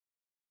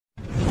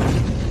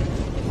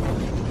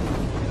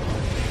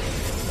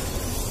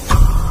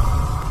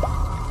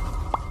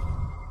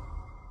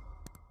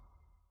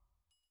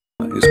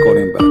he's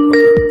calling back.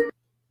 Okay.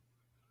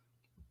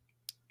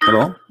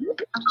 Hello?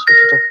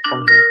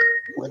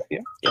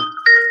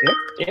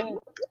 Yeah.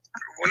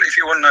 Well, if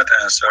you will not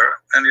answer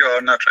and you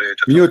are not ready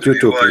to mute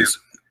YouTube, please.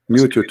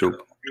 Mute YouTube.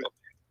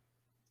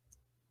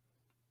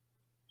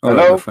 All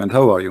right, my friend,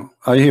 how are you?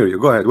 I hear you.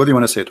 Go ahead. What do you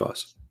want to say to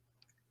us?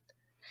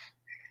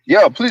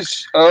 Yeah,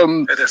 please.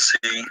 Let us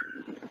see.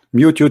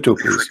 Mute YouTube,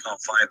 please. If we can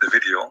find the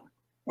video.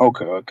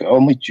 Okay.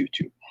 I'll mute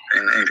YouTube.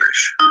 In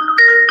English.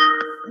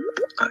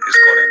 He's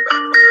calling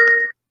back.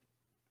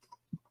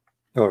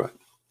 All right.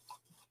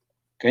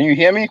 Can you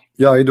hear me?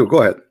 Yeah, I do.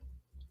 Go ahead.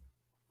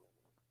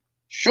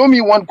 Show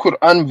me one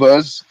Quran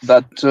verse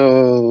that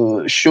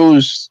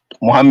shows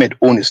Muhammad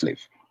owned a slave.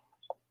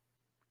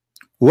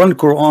 One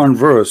Quran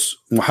verse,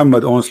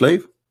 Muhammad owned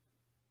slave?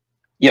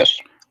 Yes.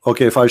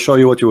 Okay, if I show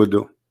you, what you would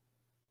do?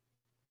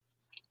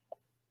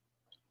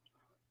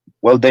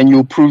 Well, then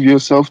you prove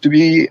yourself to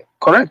be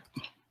correct.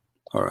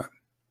 All right.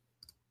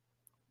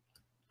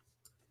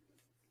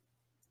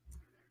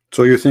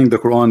 So you think the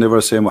Quran never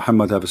say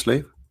Muhammad have a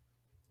slave?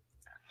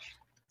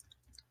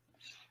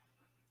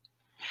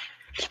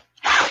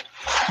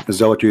 Is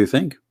that what you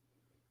think?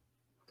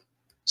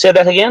 Say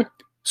that again.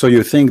 So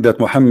you think that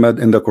Muhammad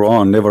in the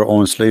Quran never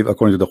owned slave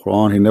according to the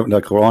Quran?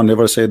 The Quran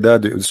never said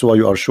that. This is why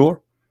you are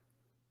sure?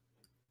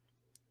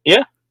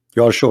 Yeah.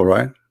 You are sure,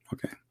 right?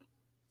 Okay.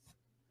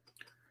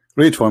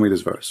 Read for me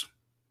this verse.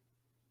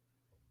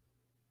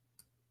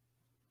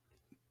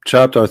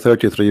 Chapter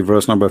 33,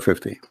 verse number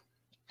 50.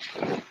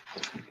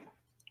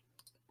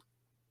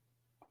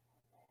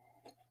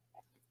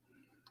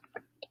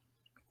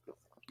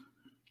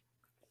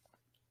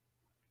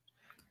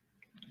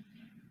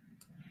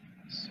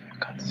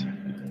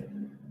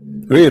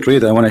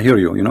 Read. I want to hear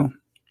you, you know.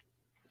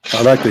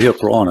 I like to hear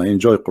Quran. I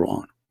enjoy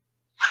Quran.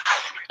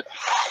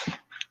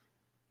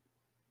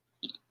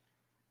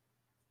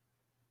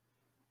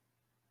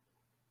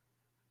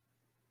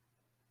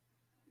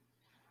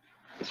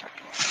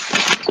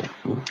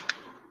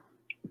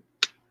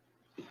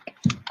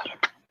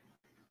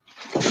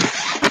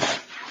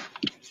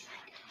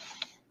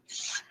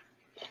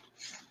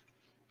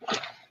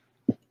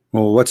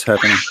 Well, what's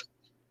happening?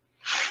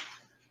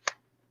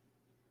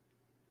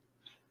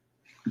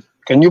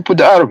 Can you put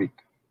the Arabic?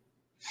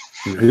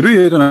 You read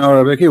it in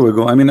Arabic. Here we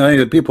go. I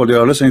mean, people, they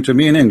are listening to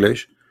me in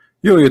English.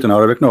 You read it in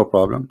Arabic, no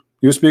problem.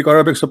 You speak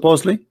Arabic,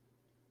 supposedly?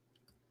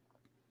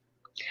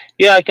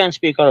 Yeah, I can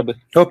speak Arabic.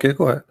 Okay,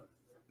 go ahead.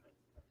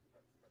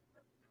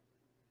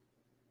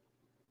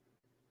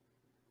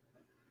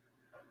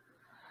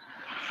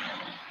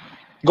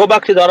 Go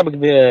back to the Arabic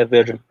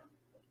version.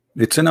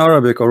 It's in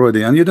Arabic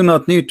already, and you do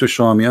not need to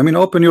show me. I mean,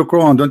 open your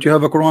Quran. Don't you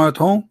have a Quran at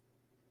home?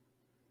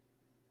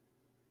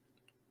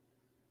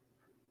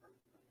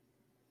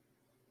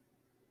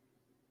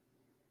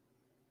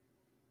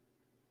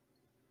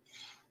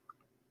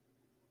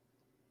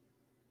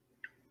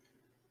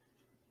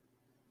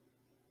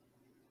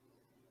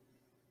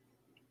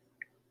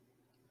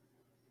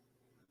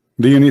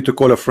 Do you need to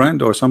call a friend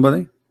or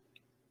somebody?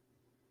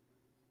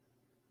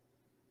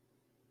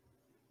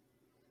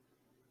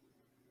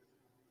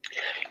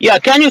 Yeah,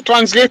 can you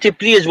translate it,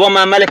 please?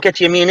 وَمَا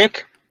مَلَكَتْ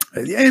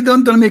يَمِينِكَ.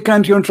 Don't tell me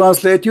can't you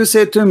translate. You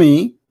said to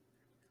me,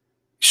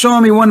 show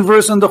me one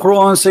verse in the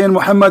Quran saying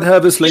Muhammad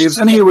have slaves,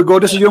 and here we go.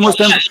 This is your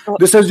Muslim.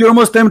 This is your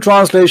Muslim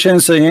translation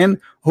saying,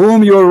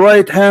 whom your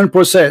right hand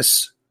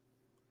possess.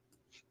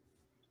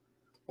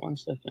 1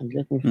 second.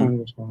 Let me find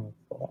this one.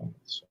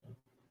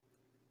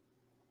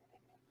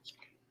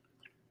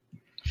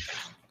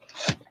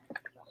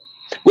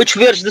 Which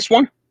verse? This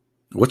one?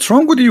 What's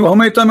wrong with you? How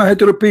many times I had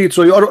to repeat?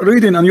 So you are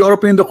reading and you are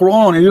opening the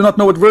Quran and you do not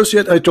know what verse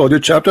yet. I told you,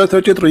 chapter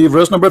 33,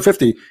 verse number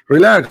 50.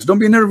 Relax, don't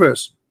be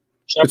nervous.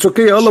 It's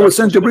okay. Allah will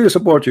send Jibreel to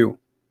support you.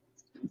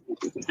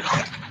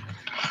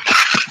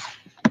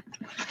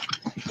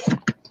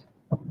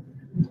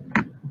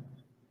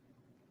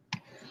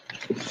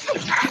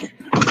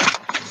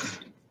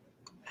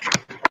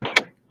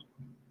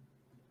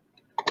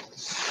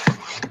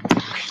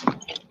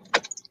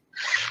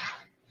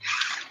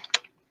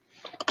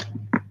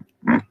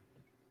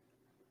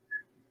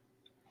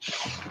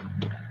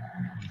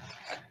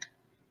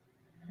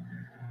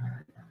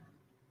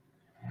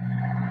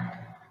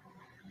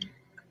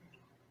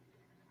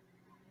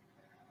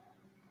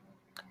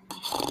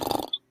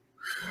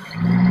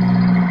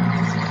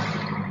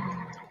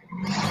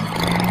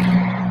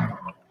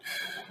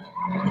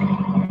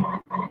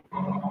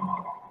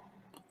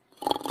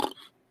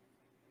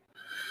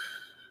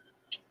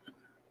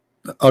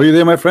 Are you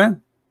there, my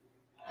friend?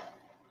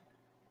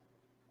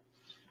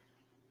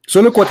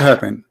 So look what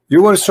happened.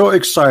 You were so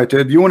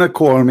excited. You want to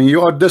call me.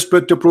 You are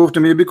desperate to prove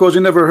to me because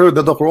you never heard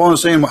that the Quran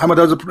is saying Muhammad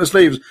has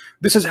slaves.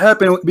 This is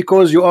happening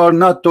because you are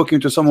not talking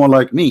to someone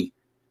like me.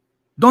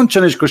 Don't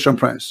challenge Christian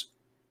Prince.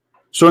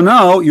 So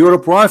now you're a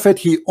prophet.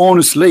 He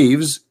owns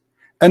slaves,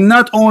 and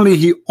not only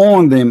he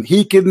owned them,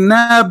 he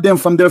kidnapped them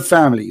from their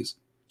families.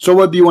 So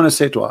what do you want to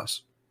say to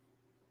us?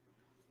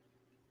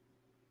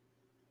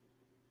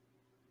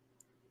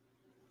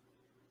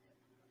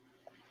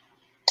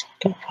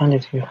 Can't find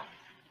it here.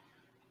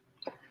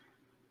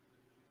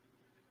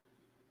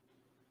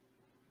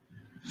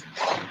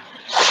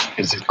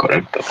 Is it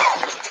correct?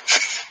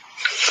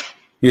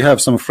 You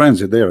have some friends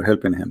there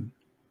helping him.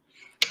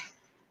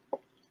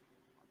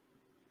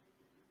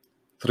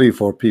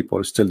 3-4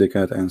 people still they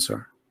can't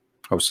answer.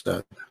 How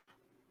sad.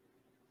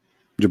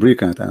 Jibril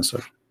can't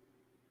answer.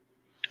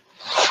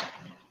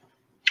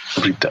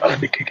 Read the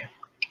Arabic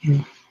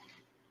again.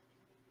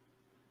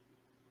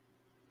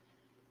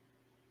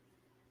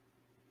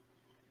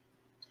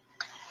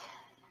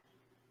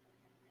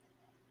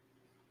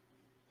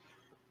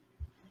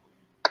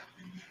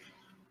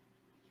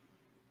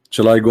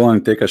 Shall I go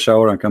and take a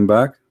shower and come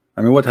back?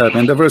 I mean, what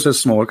happened? The verse is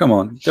small. Come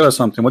on, tell us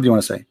something. What do you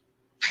want to say?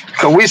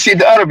 Can we see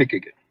the Arabic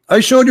again?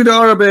 I showed you the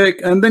Arabic,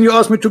 and then you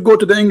asked me to go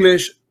to the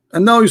English,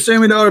 and now you say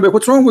me the Arabic.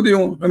 What's wrong with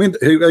you? I mean,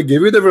 I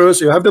give you the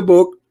verse. You have the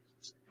book.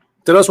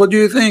 Tell us what do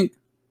you think.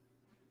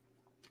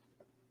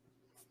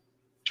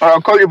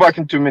 I'll call you back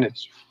in 2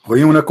 minutes. Why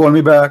you want to call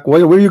me back?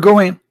 Where are you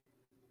going?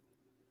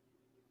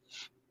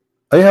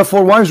 I have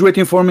 4 wives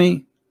waiting for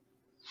me.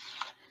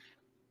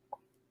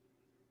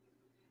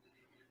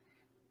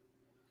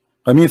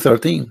 I mean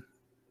 13.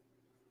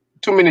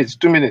 2 minutes.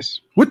 2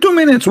 minutes. With 2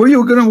 minutes, where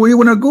you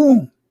gonna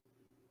go?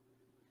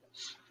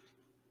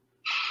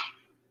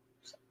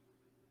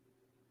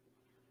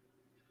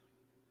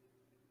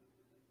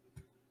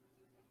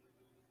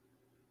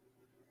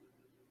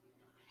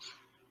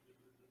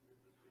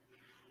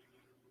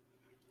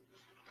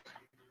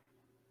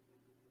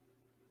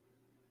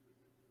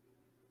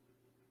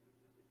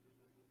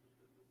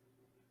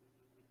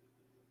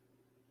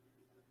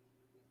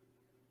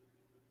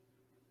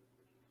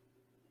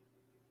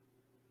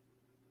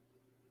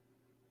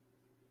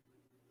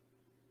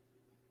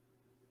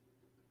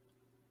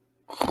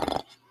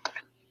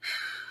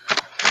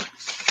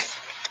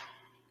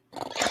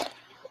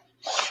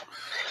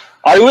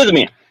 Are you with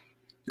me?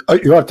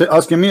 You are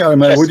asking me,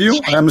 am I with you?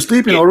 I am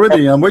sleeping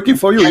already. I'm waiting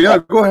for you. Yeah,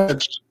 go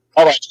ahead.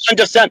 All right.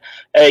 Understand?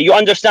 You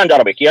understand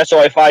Arabic, yeah?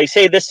 So if I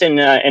say this in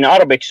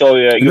Arabic, so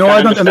you no, can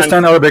I don't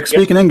understand Arabic.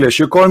 Speak in English.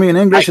 You call me in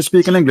English.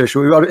 Speak in English.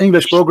 We are an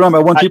English program. I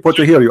want people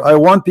to hear you. I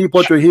want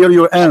people to hear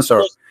your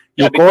answer.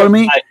 You call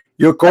me.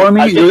 You call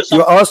me.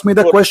 You ask me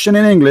the question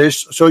in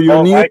English. So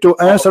you need to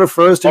answer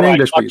first in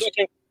English, please.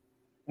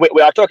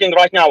 We are talking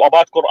right now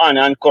about Quran,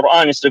 and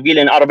Quran is revealed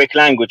in Arabic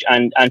language,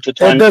 and to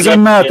translate. It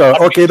doesn't matter.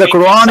 Okay, the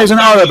Quran is in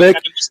Arabic.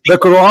 The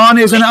Quran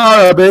is in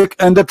Arabic,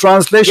 and the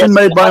translation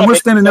made by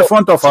Muslim in the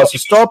front of us.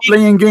 Stop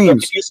playing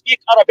games. If you speak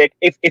Arabic,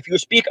 if you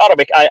speak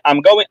Arabic,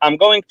 I'm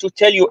going to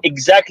tell you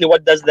exactly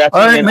what does that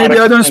mean. Maybe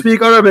I don't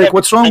speak Arabic.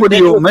 What's wrong with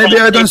you? Maybe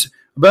I don't.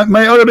 But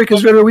my Arabic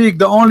is very weak.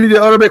 The only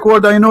Arabic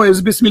word I know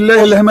is Bismillah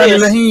ar-Rahman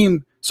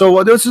ar-Rahim.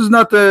 So this is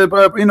not, you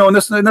know,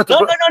 not.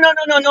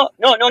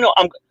 No.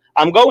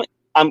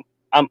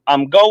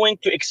 I'm going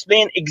to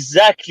explain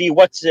exactly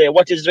what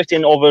is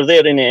written over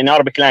there in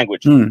Arabic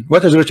language.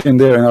 What is written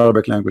there in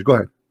Arabic language? Go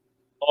ahead.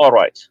 All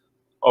right.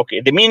 Okay.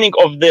 The meaning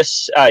of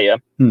this ayah.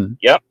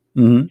 Yeah.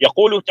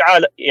 يقول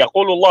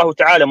الله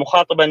تعالى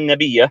مخاطبا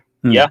النبي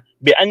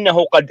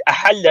بأنه قد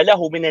أحل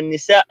له من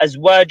النساء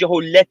أزواجه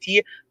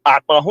التي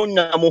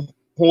أعطاهن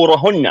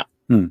مهورهن.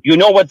 You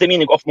know what the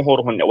meaning of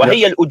مهورهن.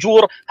 وهي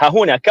الأجور ها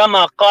هنا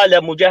كما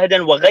قال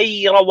مجاهدا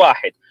وغير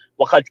واحد.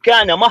 وقد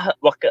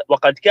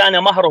كان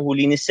مهره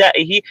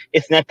لنسائه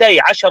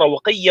 12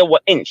 وقية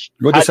وإنش.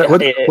 What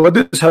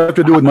does this have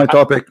to do with my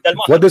topic?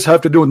 What does have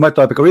to do with my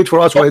topic? Read for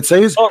us what it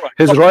says.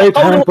 His right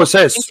hand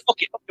possess.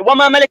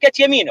 وما ملكت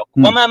يمينك.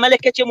 وما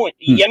ملكت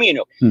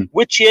يمينك.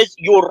 Which is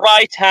your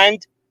right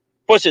hand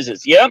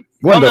possesses. Yeah.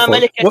 What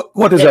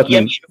does that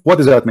mean? What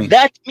does that mean?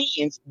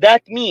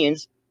 That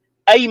means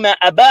أي ما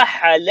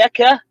أباح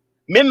لك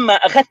مما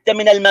أخذت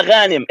من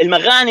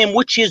المغانم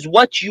which is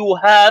what you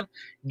have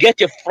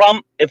get it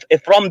from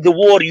the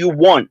war you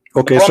won.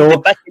 Okay, so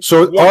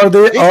are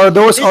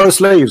those our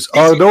slaves?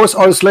 Are those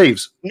our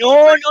slaves?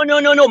 No.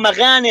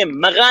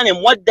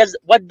 Maghanim. What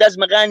does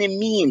maghanim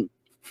mean?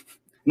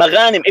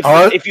 Maghanim.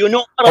 If you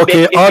know Arabic.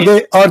 Okay,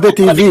 are they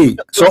TV?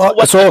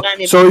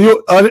 So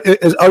you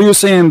are you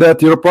saying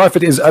that your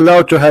prophet is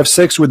allowed to have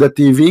sex with the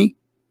TV?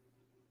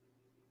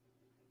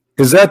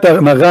 Is that a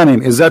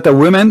maghanim? Is that a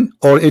woman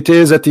or it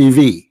is a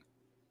TV?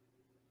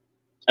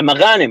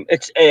 Maghanim.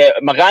 It's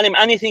maghanim.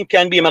 Anything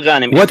can be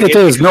maghanim. What it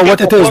is? No.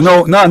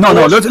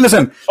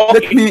 Listen.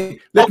 Okay.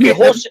 Let me.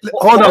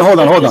 Hold on.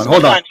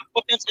 Hold on.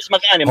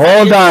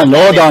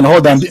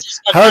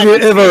 Have you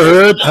ever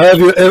heard?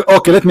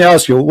 Okay, let me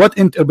ask you. What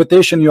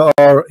interpretation you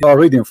are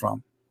reading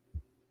from?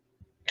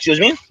 Excuse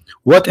me.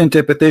 What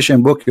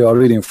interpretation book you are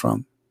reading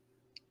from?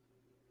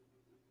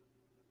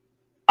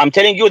 I'm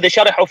telling you the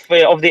sharh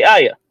of the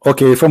ayah.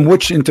 Okay, from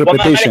which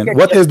interpretation?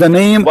 What is the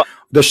name?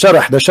 The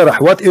sharh.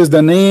 What is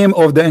the name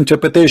of the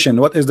interpretation?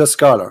 What is the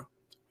scholar?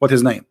 What is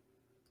his name?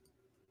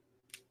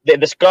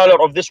 The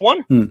scholar of this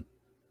one?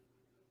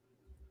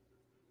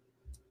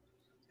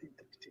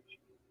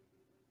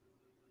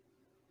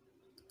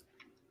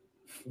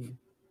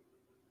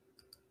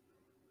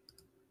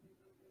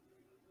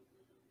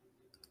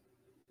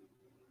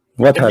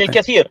 What Ibn happened?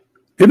 Kathir.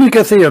 Ibn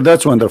Kathir,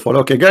 that's wonderful.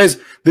 Okay, guys,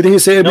 did he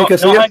say Ibn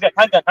Kathir?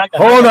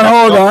 Hold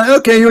on.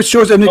 Okay, you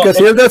chose Ibn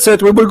Kathir. That's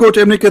it. We will go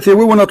to Ibn Kathir.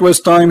 We will not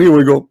waste time. Here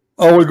we go.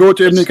 I will go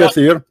to Ibn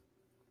Kathir.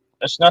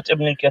 It's not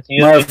Ibn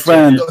Kathir. My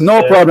friend,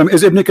 no problem.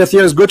 Is Ibn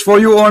Kathir is good for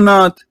you or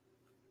not?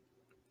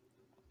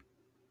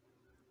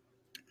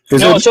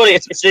 No, sorry,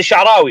 it's the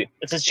Sha'rawi.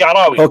 It's the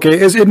Sha'rawi. Okay,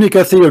 is Ibn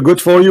Kathir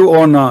good for you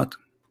or not?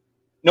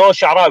 No,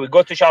 Sha'rawi.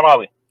 Go to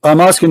Sha'rawi. I'm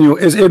asking you,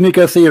 is Ibn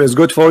Kathir is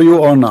good for you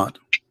or not?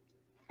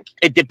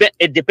 It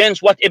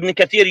depends what Ibn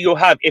Kathir you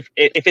have. If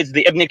it's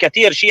the Ibn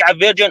Kathir Shia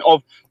version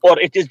or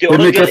it is the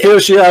Ibn Kathir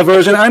Shia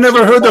version. I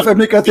never heard of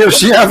Ibn Kathir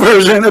Shia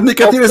version. Ibn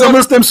Kathir is a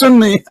Muslim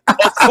Sunni.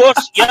 Of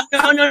course, yeah.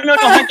 No.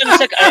 Hang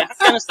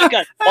on a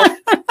second.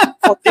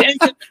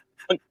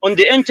 On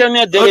the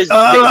internet, there is.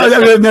 Yeah.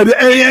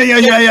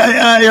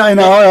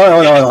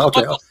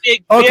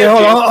 Okay.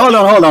 Hold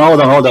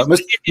on.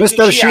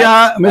 Mr.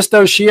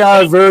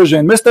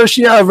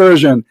 Shia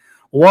version.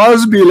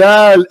 Was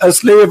Bilal a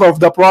slave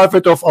of the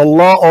Prophet of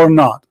Allah or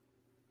not?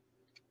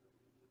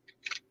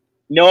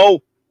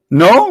 No.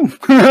 No?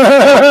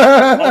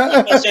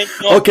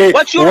 Okay.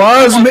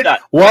 Was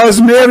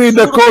Mary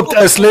the Copt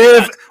a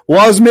slave?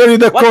 Was Mary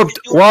the Copt?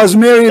 Was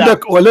Mary the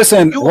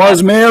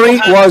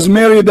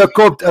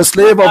Copt a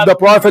slave of the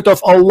Prophet of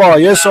Allah?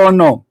 Yes or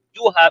no?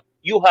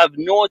 You have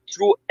no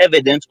true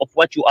evidence of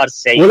what you are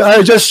saying. Well,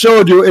 I just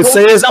showed you. It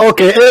says,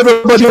 okay,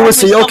 everybody will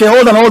see. Okay,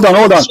 hold on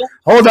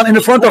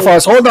in front of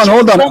us. Hold on,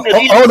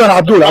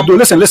 Abdul,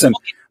 listen.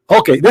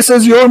 Okay, this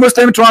is your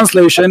Muslim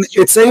translation.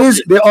 It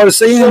says they are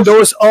saying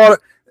those are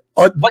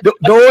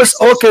those.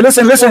 Okay,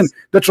 listen.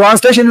 The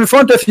translation in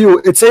front of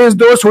you. It says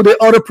those who they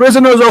are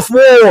prisoners of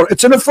war.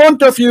 It's in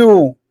front of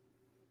you.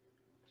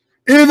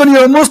 Even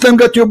your Muslim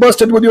got you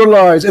busted with your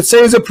lies. It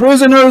says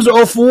prisoners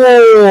of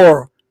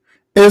war.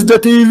 Is the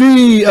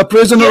TV a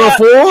prisoner of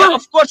war? Yeah,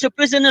 of course,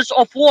 prisoners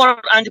of war.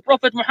 And the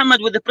Prophet Muhammad,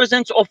 with the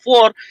prisoners of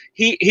war,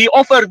 he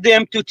offered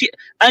them to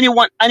any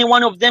one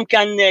of them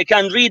can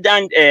read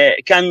and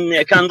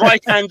can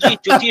write and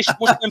read to teach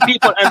Muslim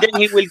people, and then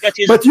he will get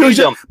his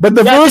freedom. But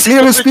the verse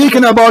here is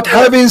speaking about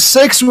having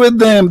sex with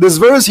them. This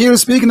verse here is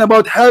speaking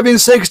about having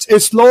sex.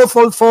 It's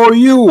lawful for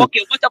you.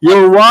 Okay, what about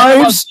your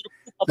wives?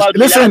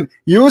 Listen,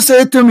 you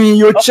said to me,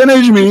 you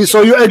challenged me,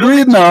 so you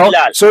agreed now.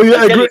 So you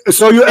agree.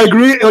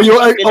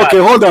 Okay,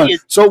 hold on.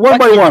 So one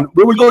by one,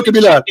 we will go to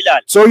Bilal.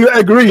 So you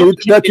agreed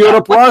that you're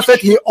a prophet.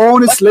 He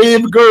owned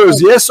slave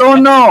girls. Yes or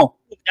no?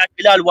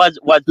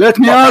 Let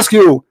me ask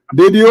you: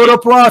 did you're a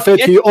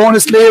prophet? He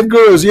owned slave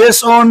girls.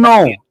 Yes or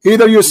no?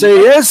 Either you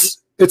say yes.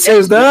 It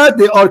says that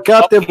they are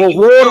captive of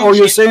war, or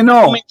you say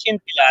no.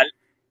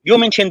 You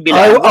mentioned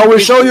Bilal. I will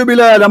show you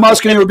Bilal. I'm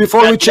asking you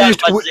before we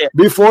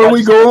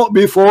go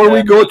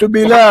to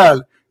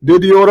Bilal.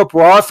 Did your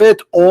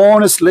prophet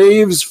own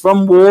slaves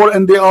from war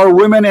and they are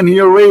women and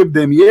he raped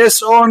them?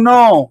 Yes or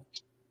no?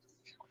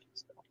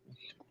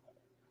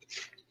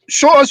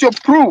 Show us your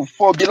proof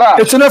for Bilal.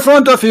 It's in the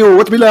front of you.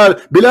 What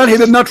Bilal? Bilal, he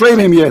did not rape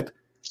him yet.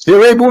 He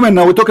raped women.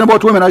 Now we're talking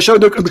about women. I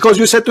showed you because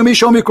you said to me,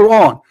 show me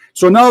Quran.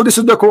 So now this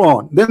is the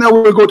Quran. Then I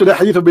will go to the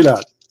hadith of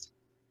Bilal.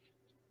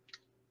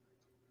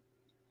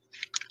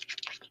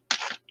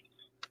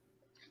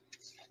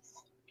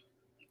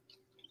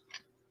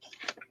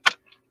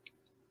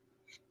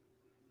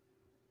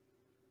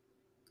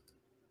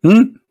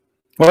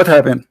 What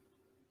happened?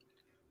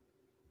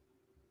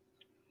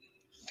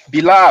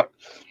 Bilal.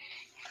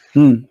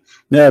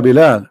 Yeah,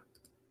 Bilal.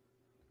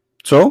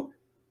 So,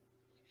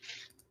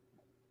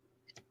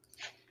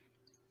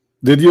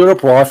 did your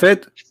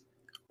prophet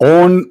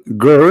own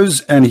girls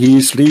and he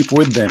sleep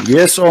with them?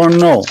 Yes or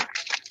no?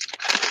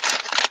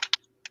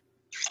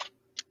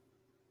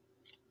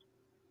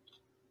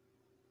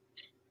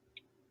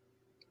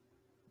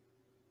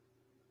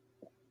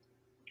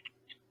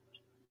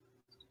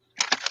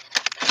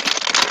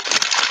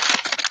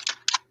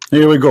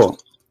 Here we go.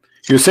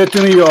 You said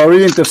to me you are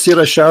reading Tafsir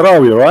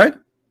al-Sha'rawi, right?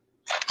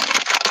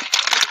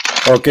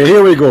 Okay,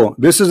 here we go.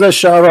 This is a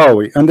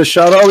Sha'rawi, and the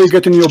Sha'rawi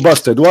getting you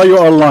busted. Why you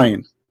are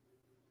lying?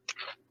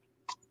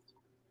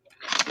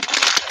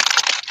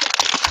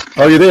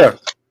 Are you there?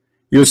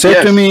 You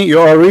said to me you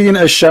are reading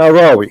a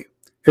Sha'rawi.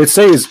 It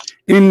says,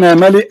 "Inna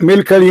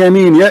milk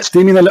al-yamin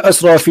ya'ti min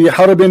al-asra fi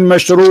harbin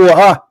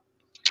mashru'a."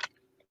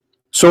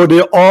 So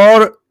they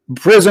are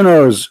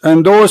prisoners,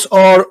 and those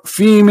are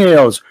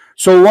females.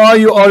 So why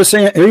you are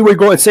saying, here we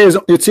go, it says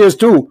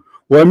too,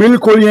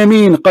 وملك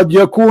اليمين قد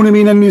يكون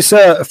من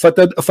النساء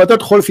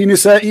فتدخل في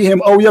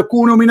نسائهم أو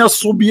يكون من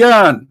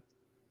الصبيان.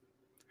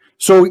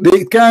 So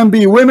they can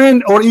be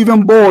women or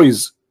even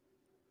boys.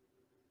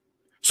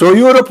 So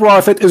your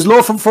prophet is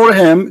lawful for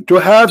him to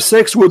have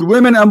sex with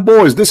women and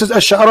boys. This is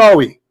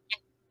Ash-Sha'rawi.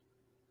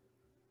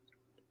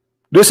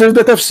 This is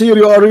the tafsir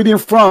you are reading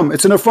from.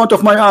 It's in the front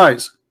of my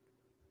eyes.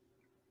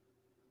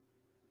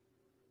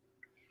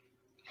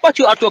 What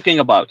you are talking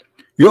about?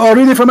 You are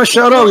reading from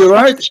Ash-Sha'rawi,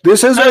 right?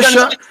 This is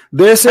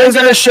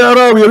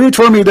Ash-Sha'rawi. Read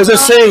for me. Does it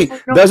say?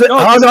 Does it?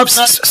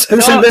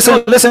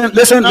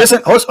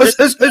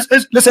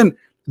 Listen.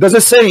 Does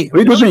it say?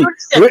 Read with me.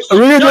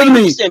 Read with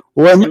me.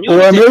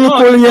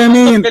 وَمِلْكُ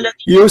الْيَمِينَ.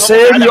 You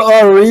said you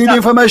are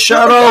reading from a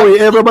Sharawi.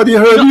 Everybody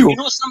heard you. You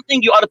know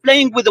something? You are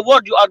playing with the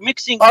word. You are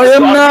mixing. I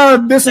am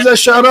not. This is a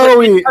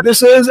Sharawi.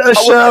 This is a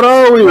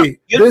Sharawi.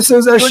 This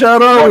is a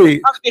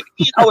Sharawi.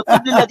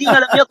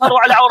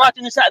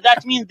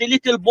 That means the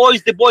little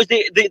boys,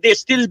 they're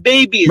still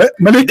babies.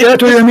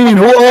 Malikatul Yamin.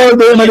 Who are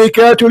the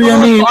Malikatul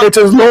Yamin? It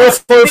is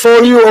lawful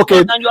for you.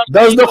 Okay.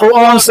 Does the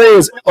Quran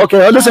says?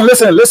 Okay.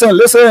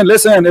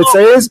 Listen. It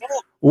says,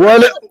 what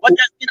does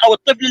mean? أو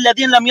الطفل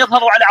الذين لم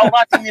يظهروا على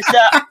عورات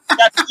النساء.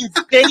 That means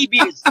the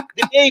babies.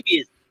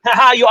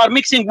 You are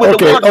mixing with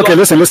the word. Okay,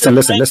 listen.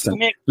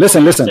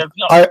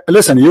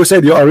 Listen. You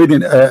said you are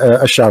reading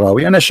a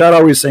Sharawi, and a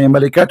Sharawi is saying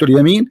Malikatul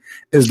Yamin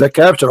is the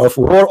capture of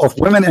war of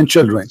women and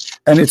children,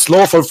 and it's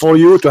lawful for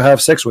you to have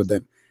sex with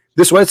them.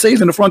 This is what it says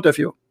in front of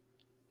you.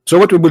 So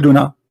what we will do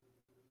now?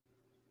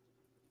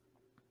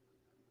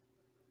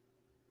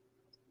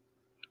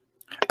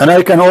 And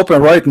I can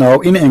open right now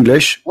in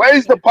English. Where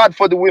is the part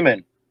for the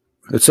women?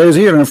 It says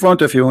here in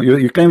front of you.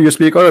 You claim you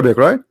speak Arabic,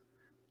 right?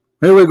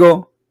 Here we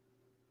go.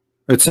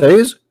 It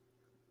says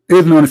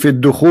إذن في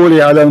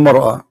الدخول على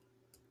المرأة.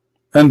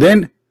 And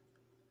then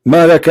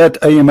ملكت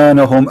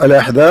أيمانهم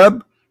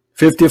الأحزاب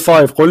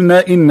 55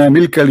 قلنا إن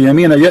ملك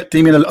اليمين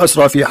يأتي من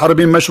الأسرى في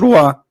حرب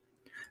مشروعة.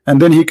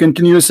 And then he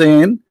continues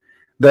saying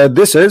that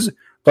this is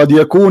قد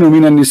يكون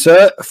من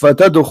النساء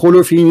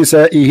فتدخل في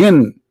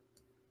نسائهن.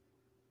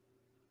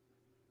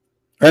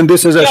 And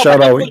this is a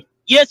Sharawi.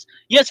 Yes,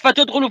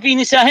 فتدخل في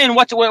نسائهن.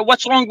 What's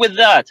wrong with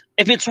that?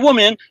 If it's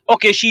woman,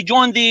 okay, she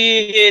joined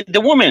the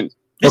woman.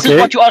 This is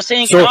what you are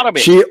saying in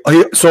Arabic.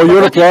 So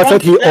you're a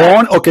prophet, he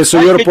owned. Okay, so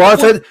you're a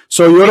prophet.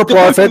 So you're a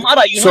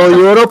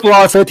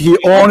prophet. He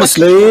owned a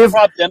slave.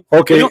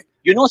 Okay.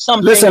 You know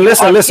something.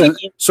 Listen.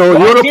 So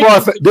you're a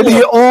prophet. Did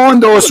he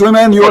own those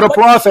women? You're a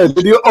prophet.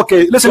 Did you?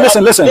 Okay. Listen. Okay.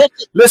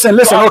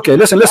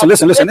 Listen.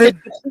 Listen.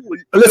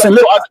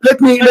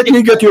 Let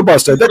me get you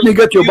busted. Let me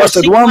get you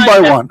busted one by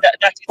one.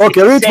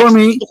 Okay. Read for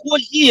me. The whole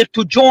here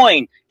to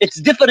join.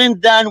 It's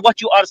different than what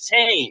you are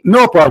saying.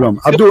 No problem.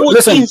 Abdul.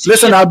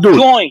 Listen, Abdul.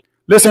 Join.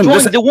 Listen.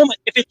 The woman.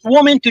 If it's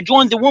woman, to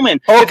join the woman.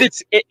 Okay.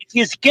 If it's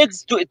his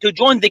kids, to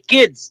join the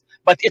kids.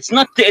 But it's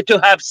not to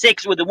have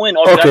sex with the woman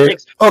or to have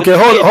sex. Okay,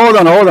 hold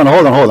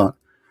on.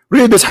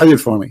 Read this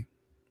hadith for me.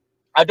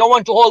 I don't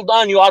want to hold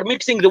on. You are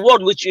mixing the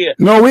word which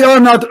No, we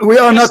are not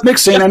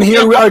mixing, and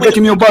here we are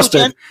getting you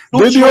busted.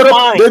 Did your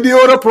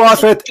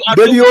prophet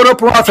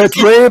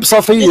rape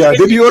Safiya?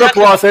 Did your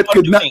prophet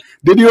kidnap?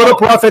 Did your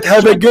prophet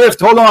have a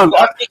gift? Hold on.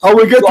 I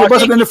will get you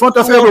busted in the front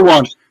of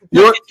everyone.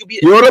 You're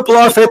a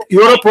prophet.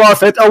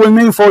 I will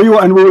name for you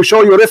and we will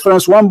show you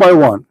reference one by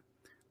one.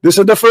 This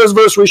is the first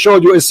verse we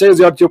showed you. It says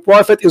that your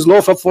prophet is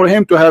lawful for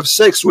him to have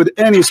sex with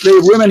any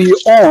slave women he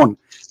owned.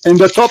 And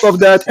the top of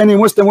that, any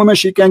Muslim woman,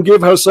 she can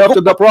give herself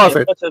to the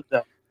prophet.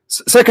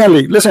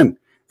 Secondly, listen,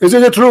 is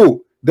it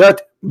true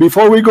that,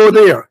 before we go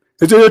there,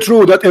 is it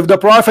true that if the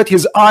prophet,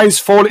 his eyes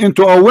fall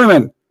into a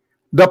woman,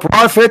 the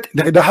prophet,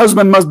 the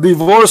husband must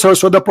divorce her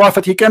so the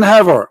prophet, he can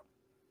have her?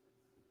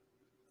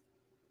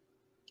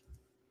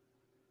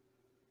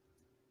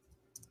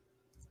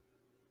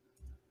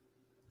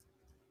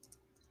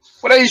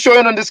 What are you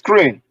showing on the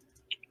screen?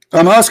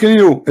 I'm asking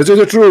you, is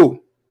it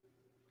true?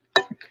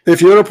 If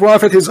you're a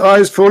prophet, his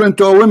eyes fall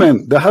into a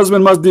woman, the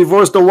husband must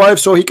divorce the wife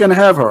so he can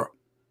have her.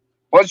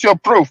 What's your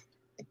proof?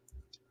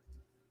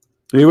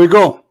 Here we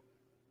go.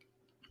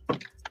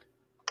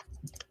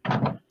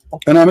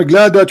 And I'm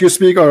glad that you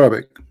speak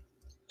Arabic.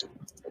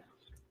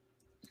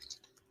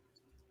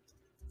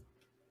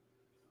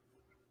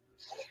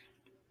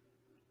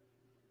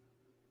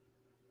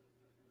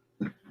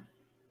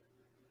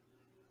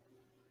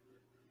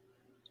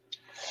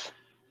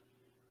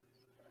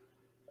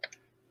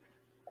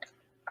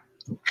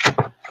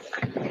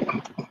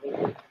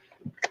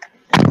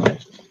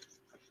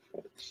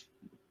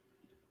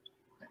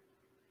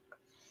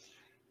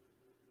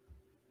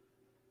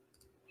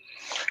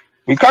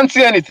 We can't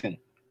see anything.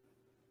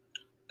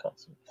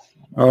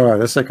 All right,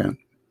 a second.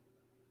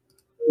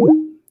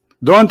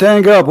 Don't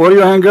hang up. Where do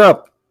you hang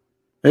up?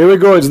 Here we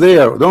go. It's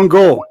there. Don't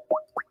go.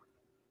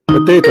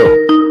 Potato.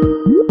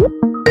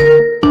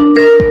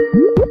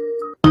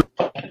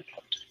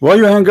 Why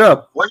you hang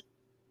up?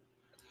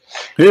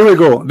 Here we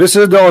go. This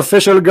is the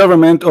official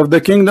government of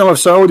the Kingdom of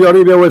Saudi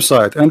Arabia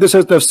website, and this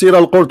is Tafsir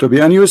al-Qurtubi,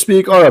 and you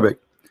speak Arabic.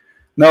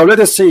 Now let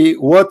us see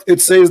what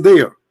it says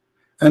there.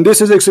 And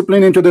this is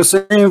explaining to the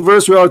same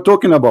verse we are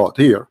talking about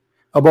here,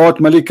 about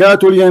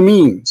Malikatul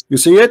Yamin. You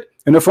see it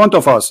in the front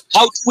of us.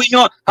 How do we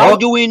know? How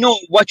do we know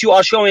what you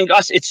are showing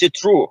us? It's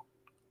true.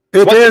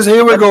 It is.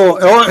 Here we go.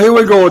 Oh, here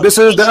we go. This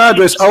is the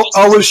address.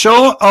 I will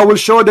show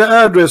the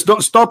address.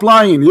 Don't stop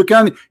lying. You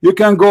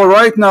can go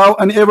right now,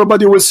 and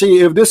everybody will see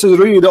if this is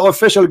really the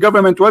official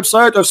government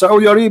website of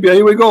Saudi Arabia.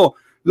 Here we go.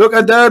 Look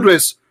at the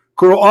address.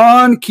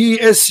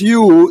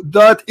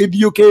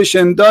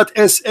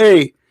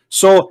 QuranKSU.education.sa.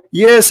 So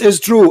yes,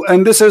 it's true,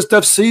 and this is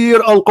Tafsir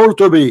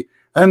al-Qurtubi,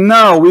 And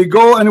now we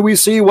go and we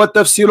see what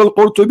Tafsir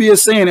al-Qurtubi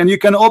is saying, and you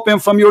can open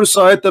from your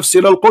side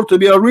Tafsir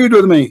al-Qurtubi and read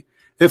with me.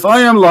 If I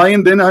am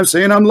lying, then I'm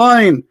saying I'm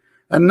lying.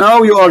 And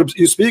now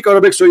you speak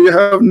Arabic, so you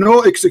have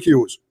no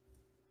excuse.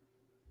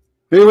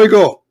 Here we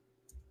go.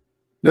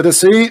 Let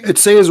us see. It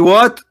says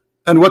what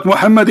and what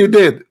Muhammad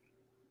did.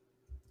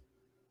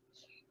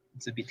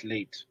 It's a bit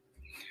late.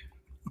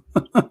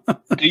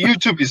 The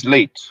YouTube is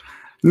late.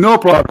 No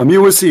problem.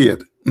 You will see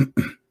it.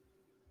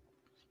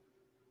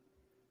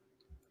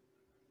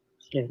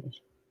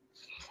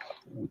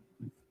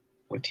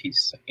 What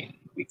he's saying,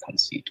 we can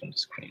see it on the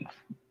screen.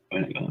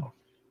 Hold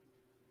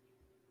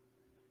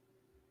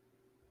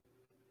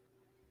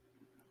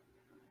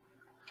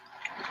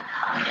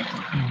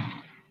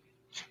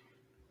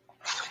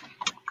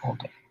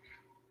on.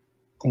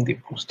 I think they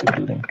posted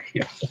the link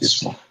here.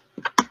 This one.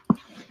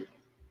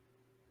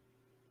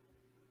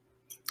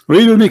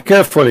 Read with me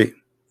carefully.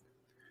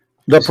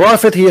 The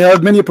Prophet, he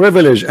had many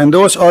privileges, and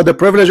those are the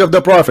privilege of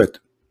the Prophet.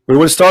 We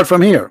will start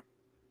from here.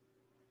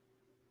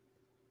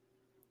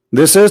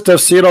 This is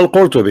Tafsir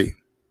al-Qurtubi,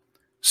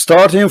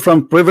 starting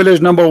from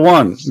privilege number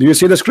 1. Do you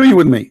see the screen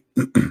with me?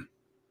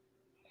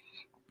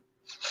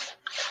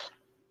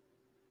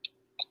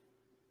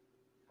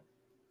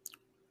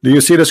 Do you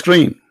see the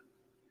screen?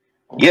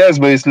 Yes,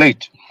 but it's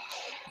late.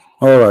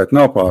 All right,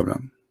 no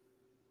problem.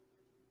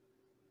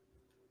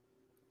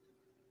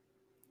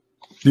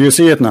 Do you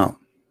see it now?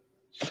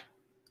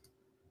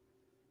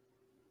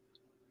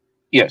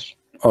 Yes.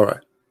 All right.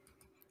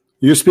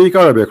 You speak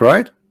Arabic,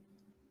 right?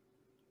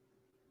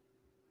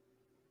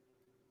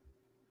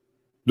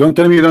 Don't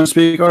tell me you don't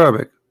speak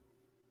Arabic.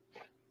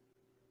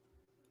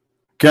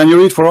 Can you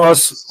read for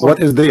us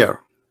what is there?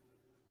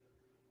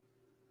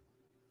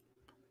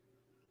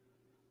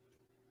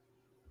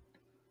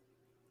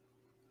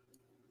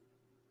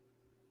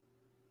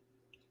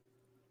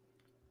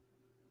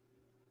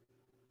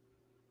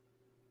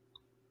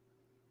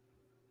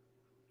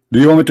 Do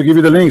you want me to give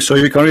you the link so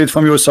you can read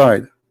from your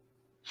side?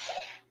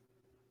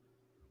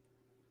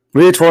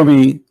 Read for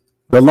me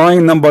the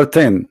line number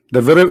 10,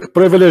 the very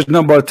privilege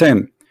number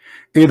 10.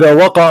 إذا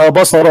وقع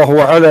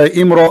بصره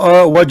على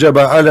امرأة وجب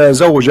على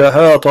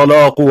زوجها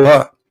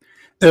طلاقها.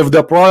 If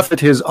the Prophet,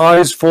 his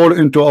eyes fall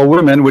into a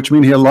woman, which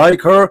means he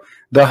like her,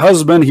 the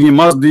husband, he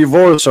must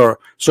divorce her.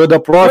 So the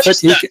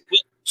Prophet,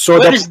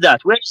 where is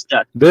that? Where is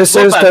that? This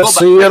is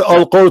Tafsir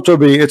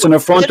al-Qurtubi. It's in the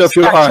front of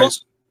your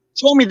eyes.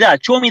 Show me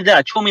that. Show me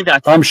that. Show me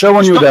that. I'm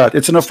showing you that.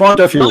 It's in the front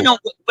of you. No,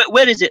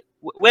 where is it?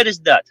 Where is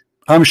that?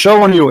 I'm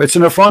showing you. It's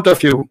in the front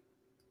of you.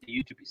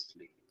 YouTube is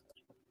late.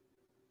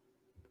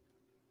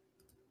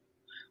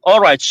 All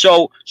right.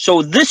 So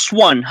this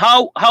one,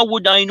 how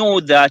would I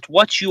know that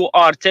what you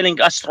are telling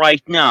us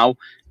right now,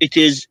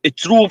 it's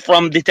true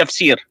from the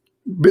tafsir?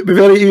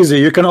 Very easy.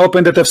 You can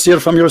open the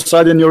tafsir from your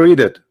side and you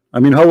read it. I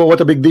mean, what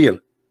a big deal.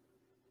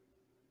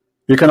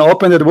 You can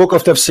open the book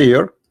of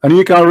tafsir and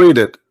you can read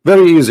it.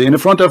 Very easy, in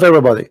front of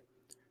everybody.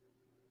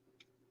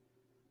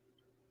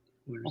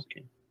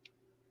 Okay.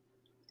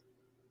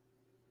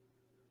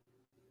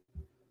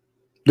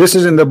 This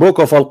is in the book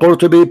of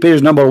Al-Qurtubi,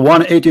 page number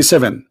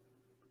 187.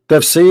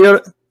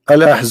 Tafsir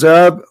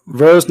Al-Ahzab,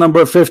 verse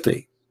number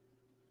 50.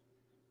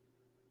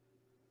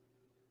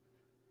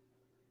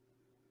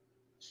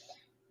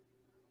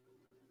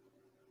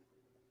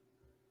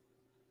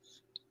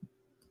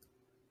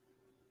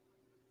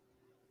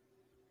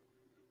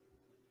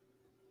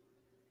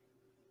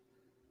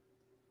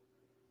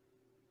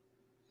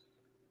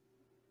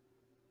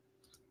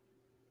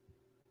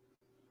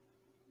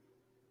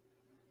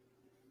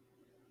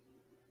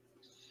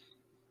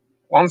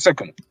 One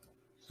second.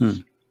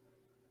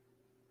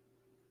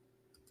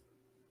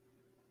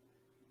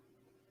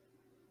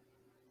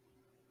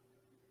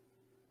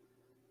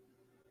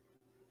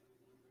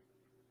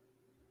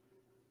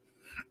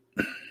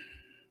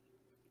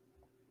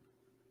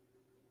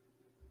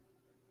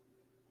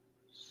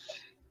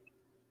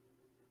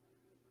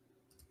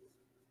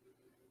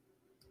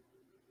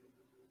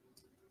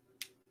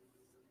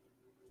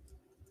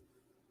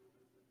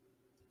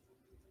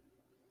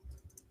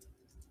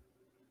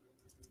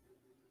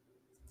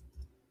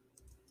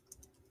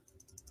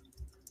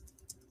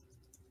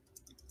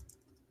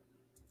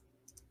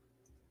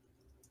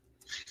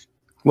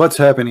 What's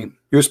happening?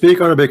 You speak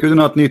Arabic. You do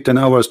not need 10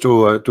 hours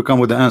to come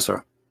with the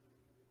answer.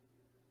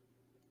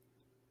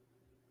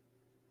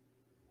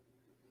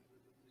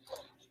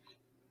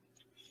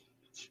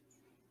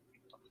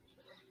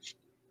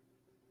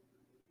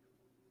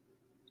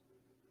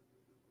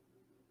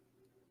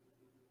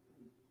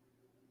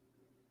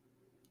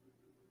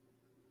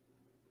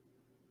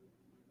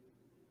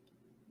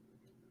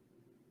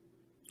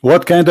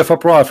 What kind of a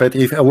prophet,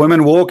 if a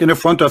woman walk in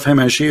front of him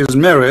and she is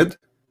married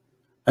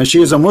and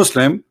she is a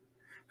Muslim,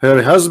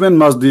 her husband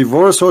must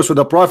divorce her, so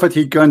the Prophet,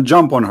 he can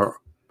jump on her.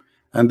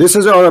 And this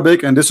is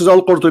Arabic, and this is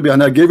Al-Qurtubi,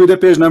 and I gave you the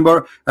page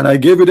number, and I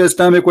gave you the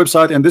Islamic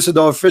website, and this is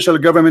the official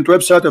government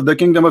website of the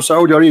Kingdom of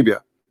Saudi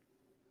Arabia.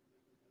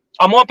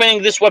 I'm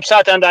opening this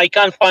website and I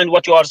can't find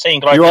what you are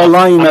saying right now. You are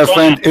lying, my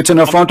friend. It's in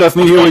the front of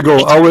me. Here we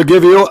go. I will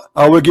give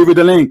you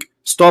the link.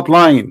 Stop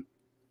lying.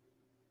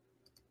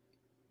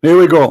 Here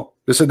we go.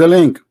 This is the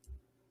link.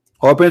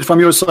 Open it from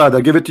your side.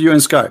 I'll give it to you in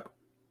Skype.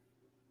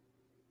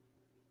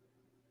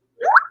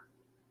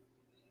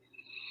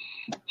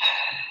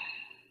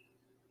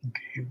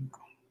 Okay, here we go.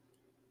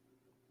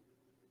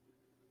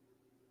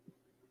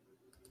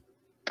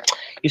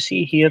 You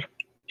see here,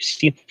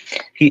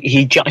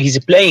 he's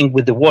playing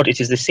with the word. It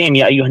is the same.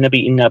 يا أيها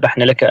النبي إنا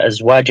أبحنا لك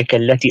أزواجك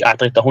التي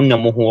أعطيتهن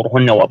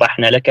مهورهن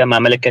وأبحنا لك ما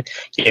ملكت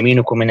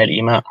يمينكم من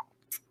الإماء.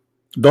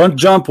 Don't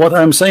jump what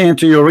I'm saying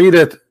to you. Read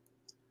it.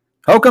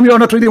 How come you are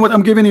not reading what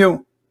I'm giving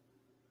you?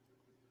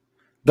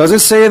 Does it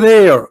say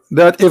there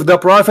that if the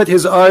prophet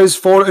his eyes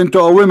fall into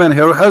a woman,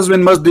 her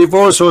husband must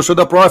divorce her, so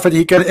the prophet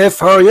he can F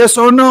her, yes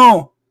or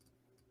no?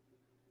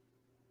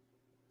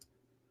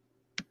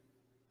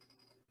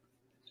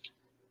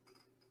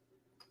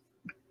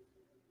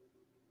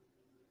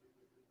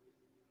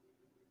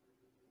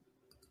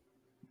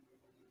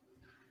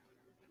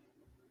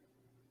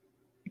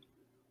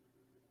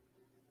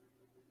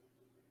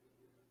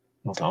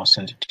 I'll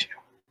send it to you.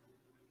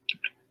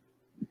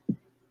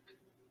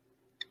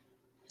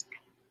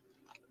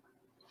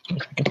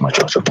 Get my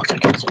charger back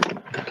again.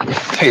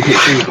 Hey,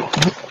 here you go.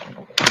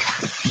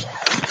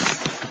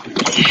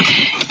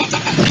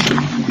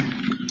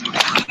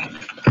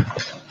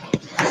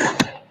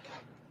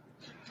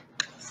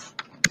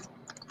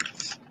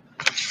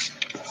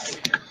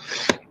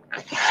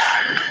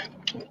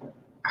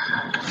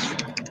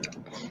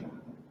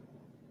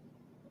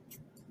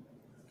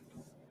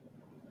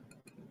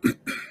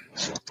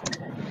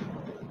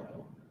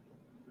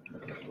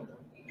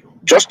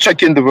 Just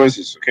check in the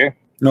verses, okay?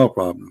 No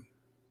problem.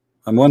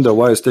 I wonder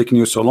why it's taking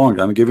you so long.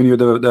 I'm giving you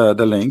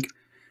the link.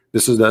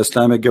 This is the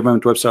Islamic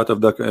government website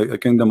of the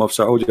Kingdom of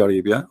Saudi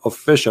Arabia,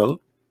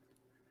 official.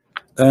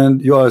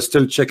 And you are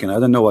still checking. I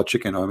don't know what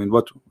checking. I mean,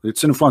 what?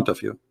 It's in front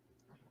of you.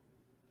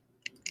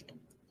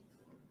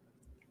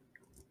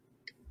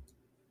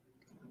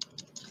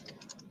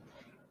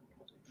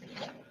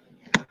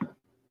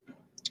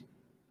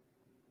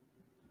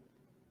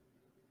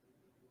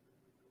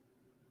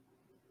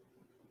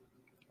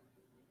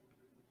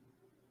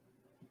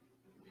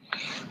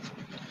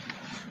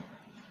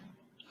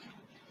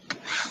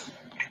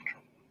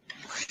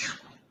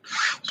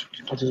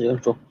 What is the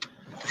intro?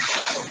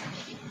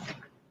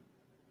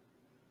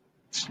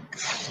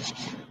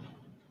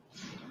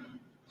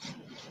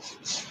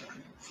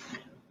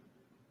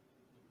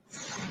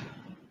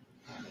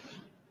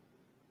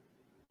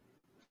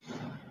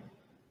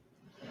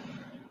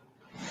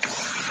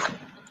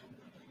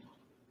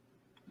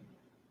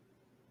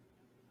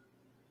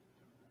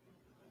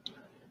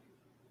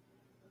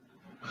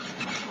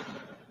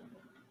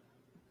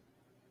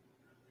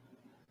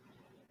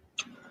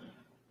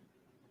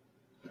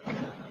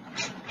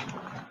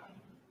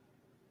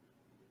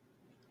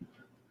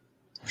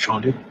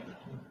 Found it.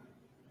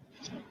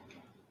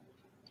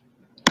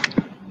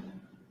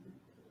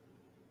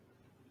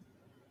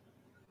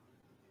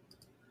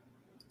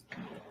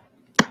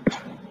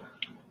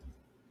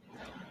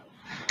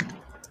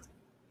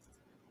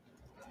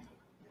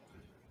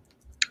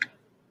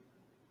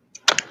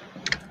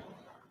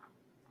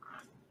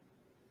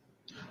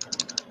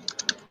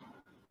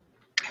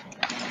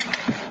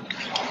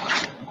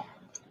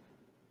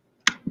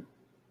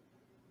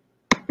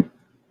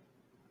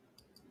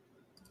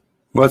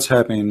 What's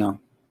happening now?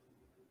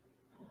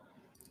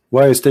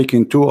 Why is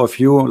taking two of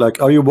you?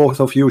 Like, are you both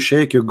of you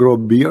Sheikh? You grow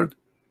beard?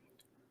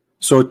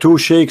 So two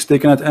sheikhs, they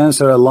cannot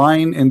answer a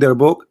line in their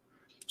book.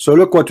 So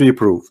look what we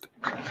proved.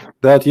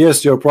 That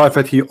yes, your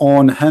prophet, he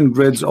owned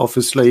hundreds of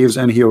slaves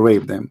and he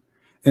raped them.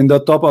 In the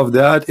top of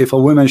that, if a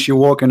woman she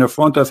walk in the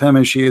front of him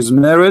and she is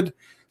married,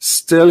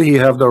 still he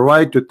have the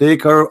right to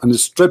take her and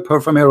strip her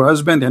from her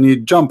husband and he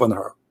jump on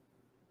her.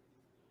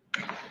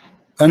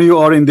 And you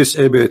are in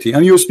disability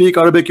and you speak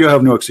Arabic, you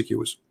have no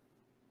excuse.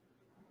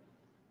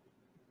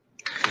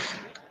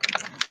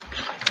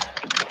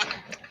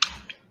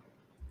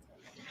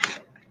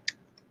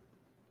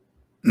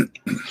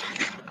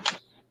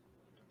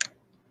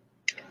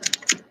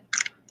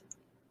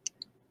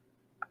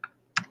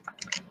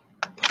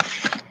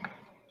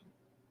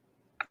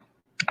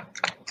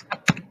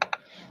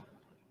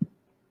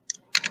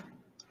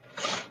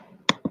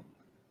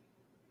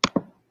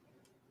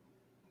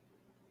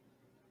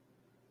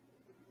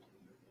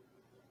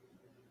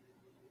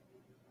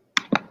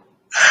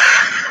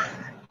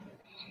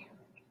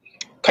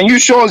 Can you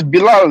show us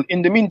Bilal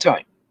in the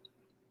meantime?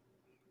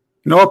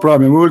 No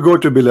problem. We will go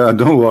to Bilal.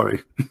 Don't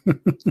worry.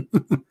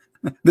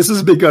 This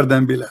is bigger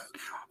than Bilal.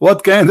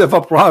 What kind of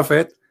a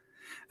prophet?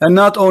 And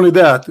not only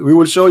that, we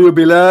will show you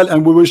Bilal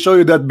and we will show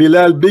you that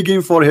Bilal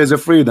begging for his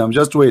freedom.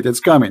 Just wait, it's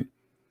coming.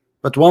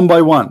 But one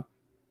by one.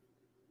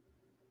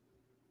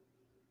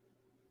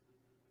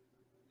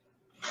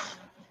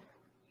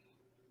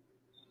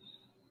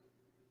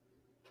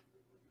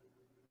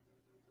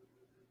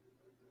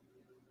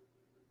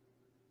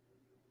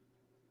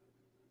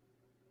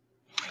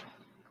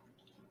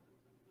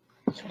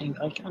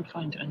 I can't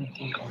find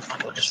anything on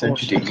our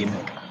Send you the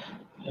email.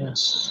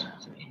 Yes.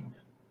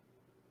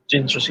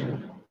 Didn't receive.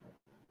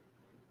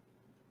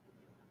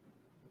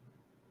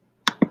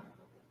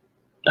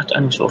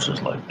 got any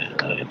sources like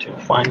to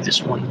find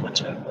this one,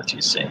 what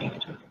he's saying.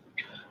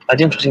 I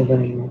didn't receive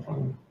any.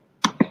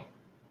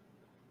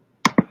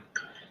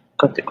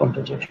 Cut the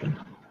composition.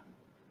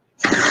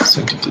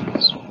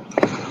 Sensitivities.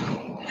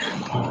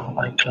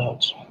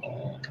 iCloud.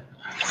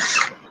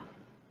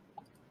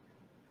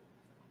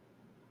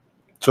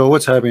 So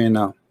what's happening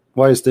now?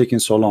 Why is it taking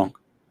so long?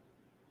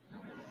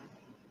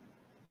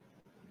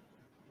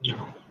 This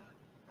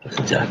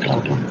is the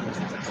iCloud one.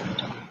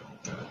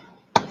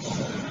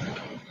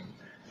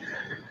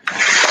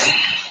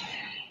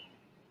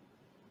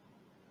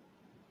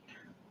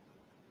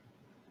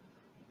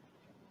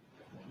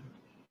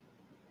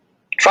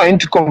 Trying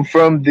to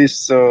confirm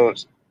this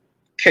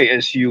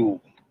KSU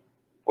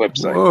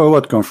website. Oh,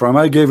 what confirm?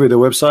 I gave you the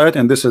website,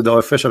 and this is the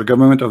official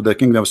government of the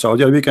Kingdom of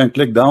Saudi Arabia. You can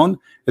click down.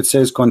 It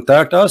says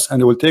contact us,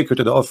 and it will take you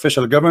to the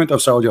official government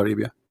of Saudi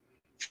Arabia.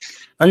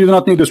 And you do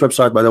not need this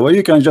website, by the way.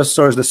 You can just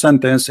search the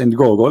sentence in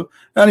Google,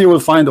 and you will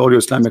find all your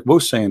Islamic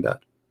books saying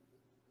that.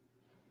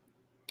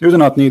 You do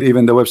not need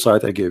even the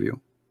website I gave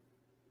you.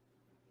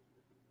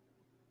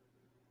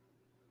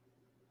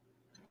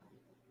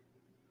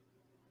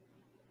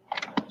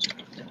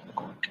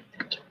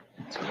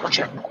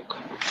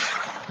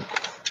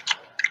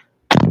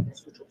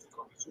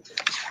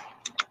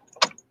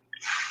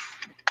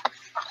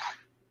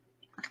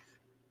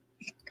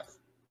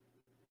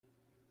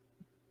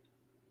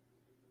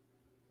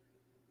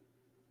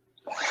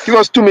 Give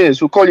us 2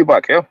 minutes. We'll call you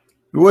back. Yeah.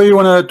 Where you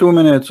want 2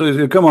 minutes?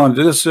 Come on,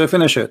 let's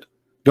finish it.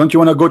 Don't you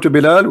want to go to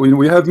Bilal?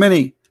 We have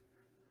many.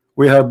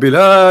 We have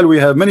Bilal. We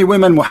have many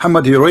women.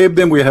 Muhammad, he raped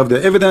them. We have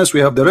the evidence.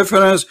 We have the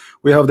reference.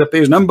 We have the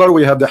page number.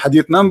 We have the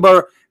hadith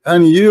number.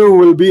 And you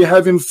will be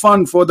having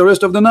fun for the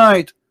rest of the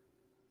night.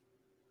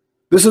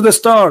 This is the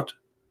start.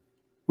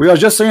 We are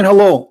just saying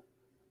hello.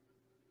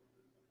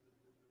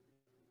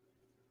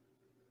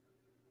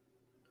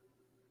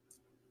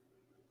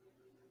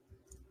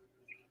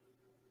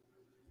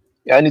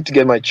 Yeah, I need to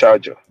get my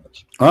charger.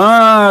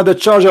 Ah, the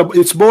charger.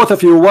 It's both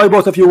of you. Why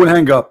both of you will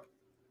hang up?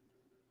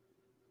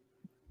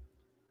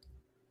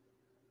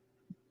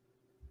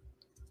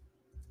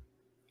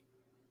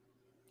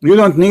 You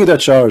don't need a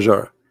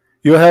charger.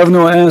 You have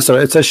no answer.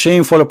 It's a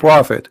shame for a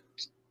prophet.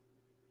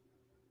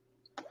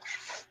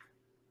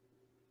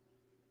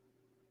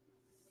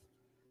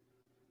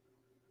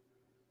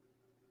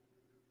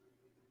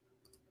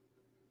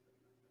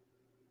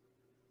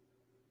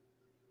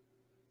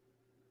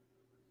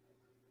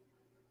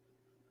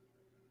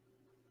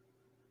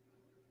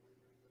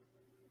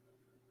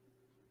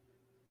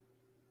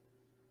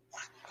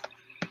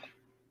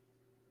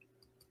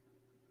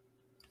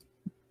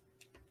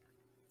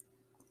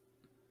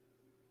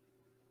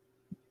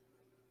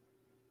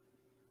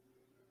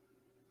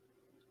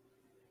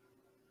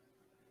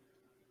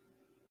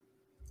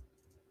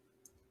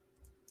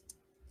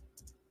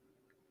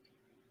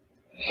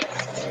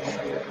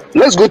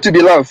 Let's go to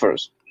Bilal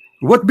first.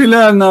 What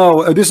Bilal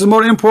now? This is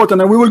more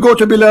important, and we will go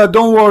to Bilal.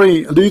 Don't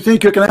worry. Do you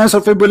think you can answer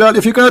for Bilal?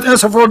 If you cannot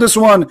answer for this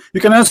one, you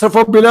can answer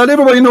for Bilal.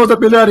 Everybody knows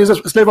that Bilal is a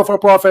slave of our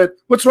prophet.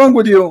 What's wrong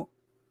with you?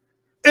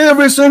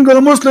 Every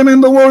single Muslim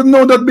in the world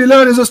knows that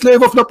Bilal is a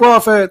slave of the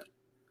prophet.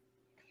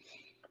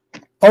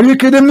 Are you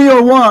kidding me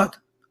or what?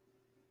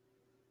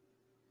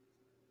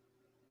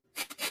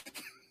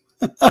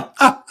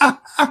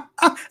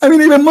 I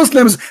mean, even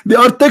Muslims, they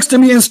are texting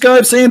me in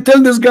Skype saying,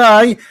 tell this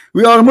guy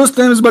we are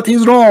Muslims, but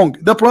he's wrong.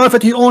 The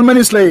prophet, he owned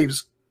many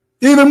slaves.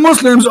 Even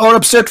Muslims are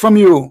upset from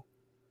you.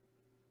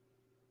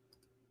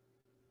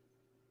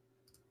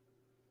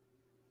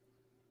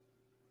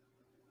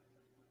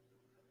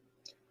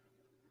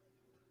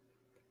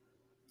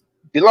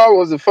 Bilal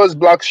was the first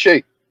black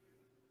sheikh.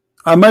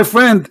 My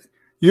friend,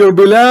 your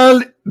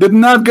Bilal did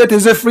not get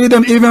his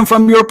freedom even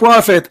from your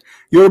prophet.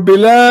 Your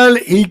Bilal,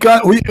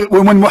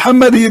 when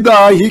Muhammad he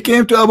died, he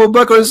came to Abu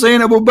Bakr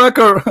saying, Abu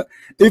Bakr,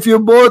 if you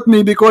bought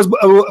me, because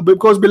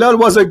Bilal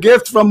was a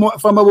gift from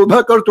Abu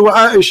Bakr to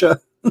Aisha.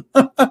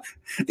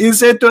 He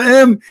said to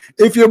him,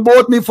 if you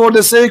bought me for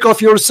the sake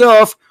of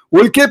yourself,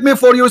 will keep me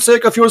for your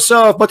sake of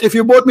yourself, but if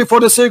you bought me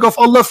for the sake of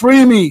Allah,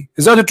 free me.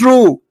 Is that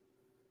true?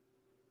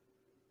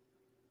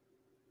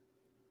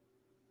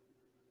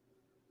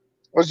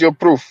 What's your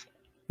proof?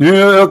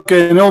 Yeah,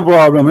 okay, no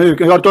problem.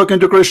 You are talking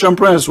to Christian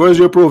Prince. Where's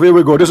your proof? Here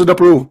we go. This is the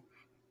proof.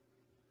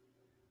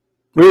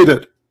 Read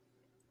it.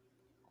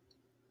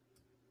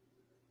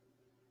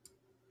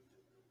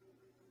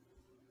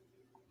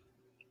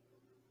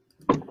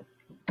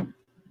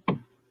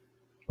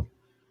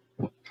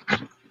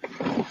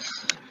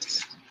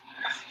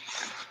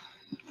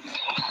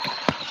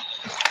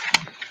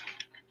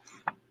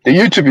 The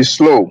YouTube is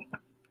slow.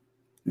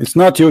 It's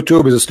not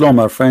YouTube, it's slow,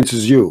 my friends,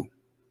 it's you.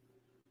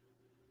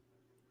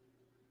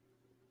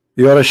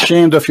 You are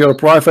ashamed of your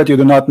prophet, you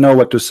do not know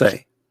what to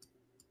say.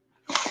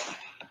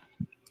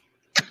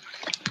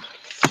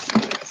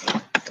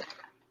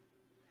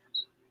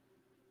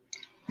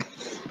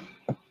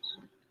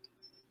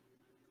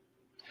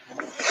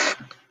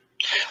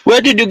 Where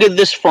did you get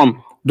this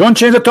from? Don't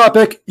change the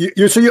topic.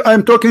 You see,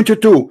 I'm talking to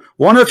two.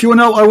 One of you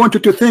now, I want you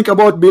to think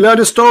about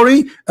Bilal's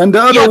story, and the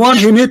other one,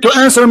 he need to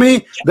answer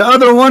me. The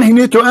other one, he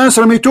need to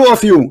answer me. Two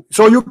of you.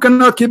 So you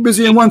cannot keep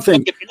busy in one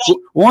thing.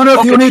 One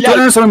of you need to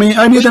answer me.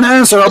 I need an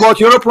answer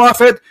about your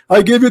prophet.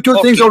 I gave you two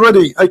things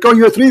already. I call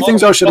you three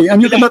things actually, and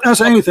you cannot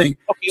answer anything.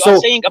 Okay, you are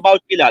saying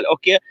about Bilal.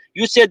 Okay,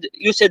 you said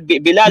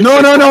Bilal.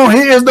 No. He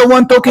is the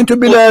one talking to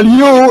Bilal.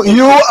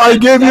 I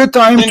gave you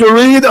time to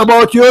read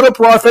about your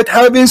prophet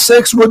having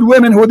sex with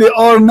women who they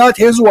are not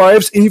his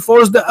wives. He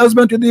forced the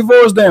husband to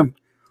divorce them.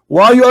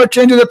 Why you are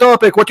changing the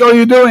topic? What are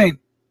you doing?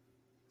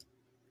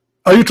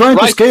 Are you trying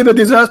to escape the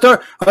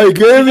disaster? I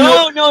gave you.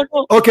 No.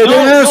 Okay,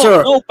 then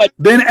answer.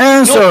 Then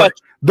answer.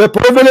 The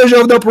privilege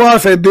of the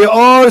prophet. They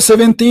are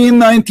 17,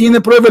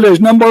 19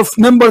 privilege.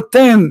 Number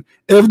 10.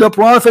 If the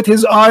prophet,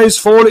 his eyes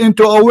fall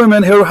into a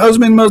woman, her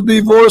husband must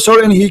divorce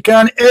her, and he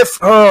can F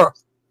her.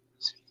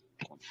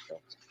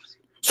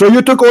 So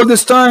you took all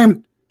this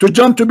time to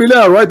jump to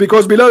Bilal, right?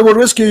 Because Bilal will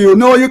rescue you.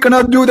 No, you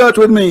cannot do that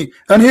with me.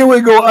 And here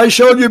we go. I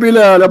showed you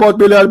Bilal, about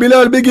Bilal.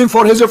 Bilal begging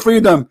for his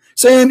freedom,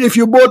 saying, if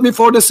you bought me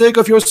for the sake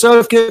of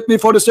yourself, keep me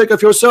for the sake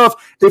of yourself.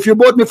 If you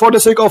bought me for the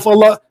sake of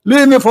Allah,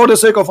 leave me for the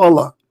sake of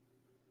Allah.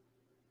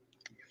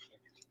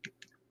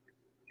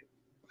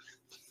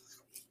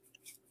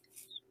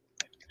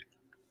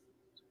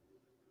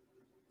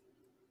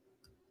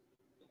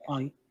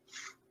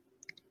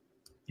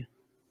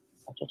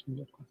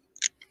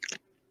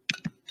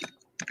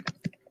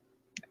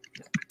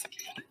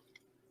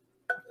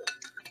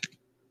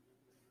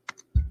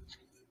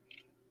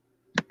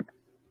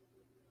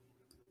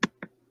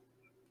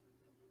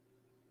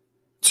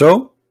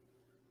 So,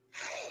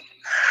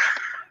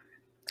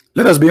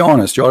 let us be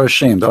honest. You are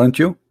ashamed, aren't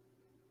you?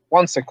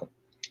 1 second.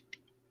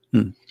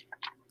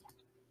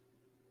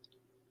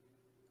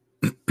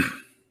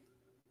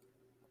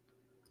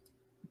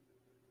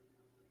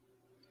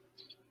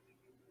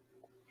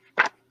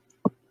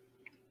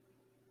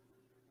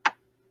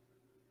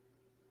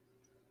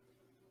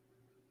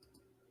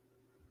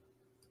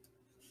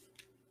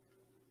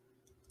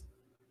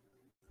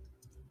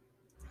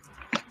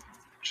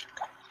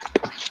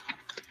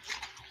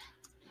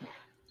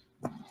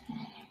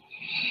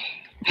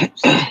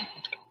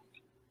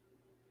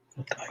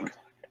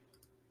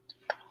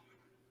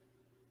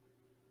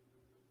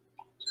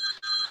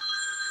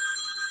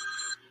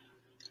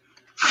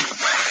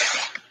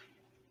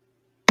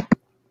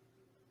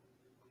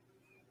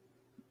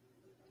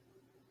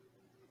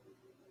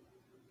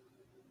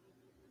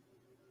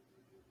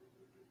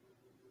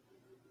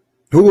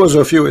 Who was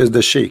of you is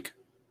the Sheikh?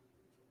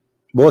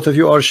 Both of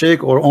you are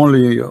Sheikh, or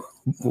only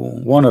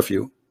one of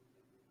you?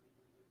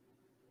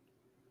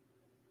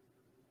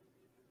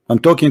 I'm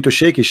talking to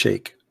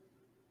Sheikh.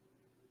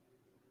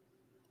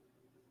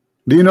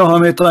 Do you know how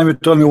many times you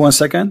told me 1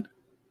 second?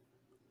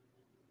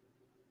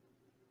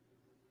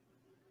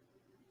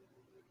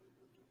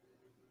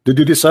 Did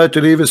you decide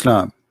to leave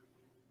Islam?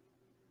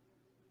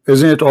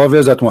 Isn't it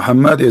obvious that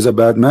Muhammad is a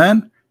bad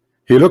man?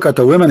 He look at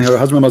a woman, her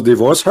husband must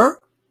divorce her.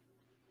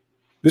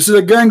 This is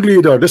a gang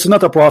leader. This is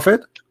not a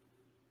prophet.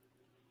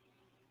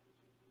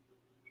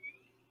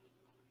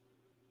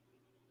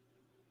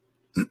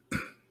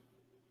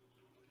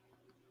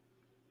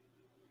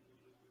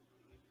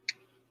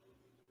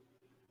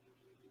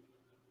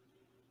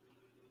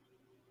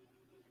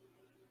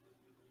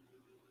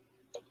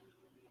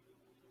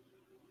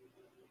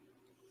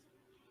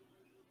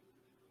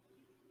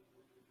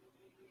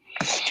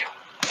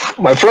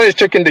 My friend is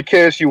checking the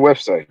KSU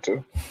website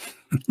too.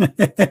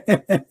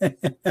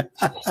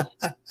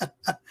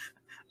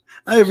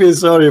 I feel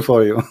sorry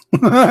for you.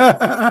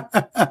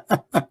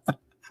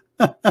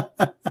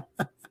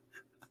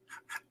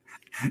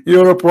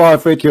 You're a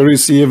prophet. He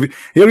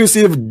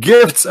received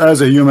gifts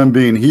as a human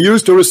being. He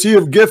used to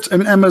receive gifts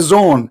in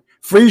Amazon,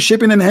 free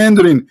shipping and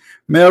handling.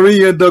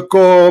 Maria the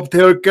Copt,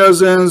 her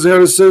cousins,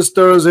 her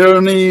sisters,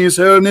 her niece,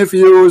 her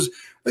nephews.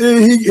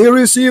 He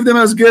received them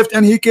as gift,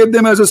 and he kept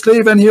them as a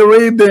slave, and he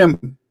raped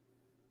them.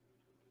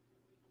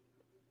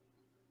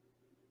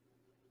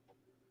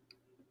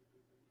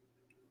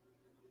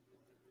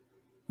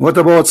 What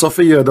about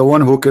Safiya, the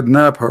one who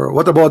kidnapped her?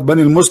 What about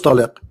Bani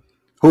al-Mustaliq,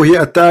 who he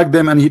attacked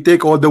them, and he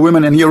take all the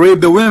women, and he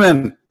raped the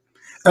women,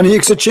 and he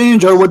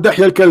exchanged her with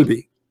Dahya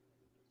al-Kalbi?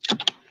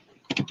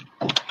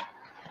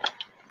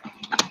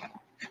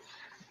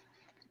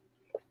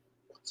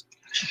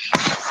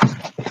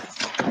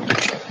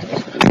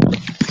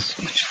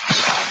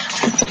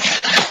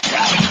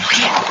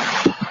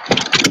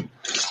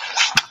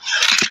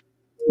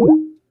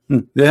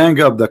 They hang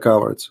up, the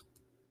cowards.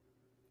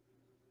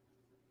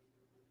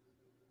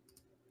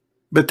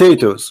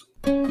 Potatoes.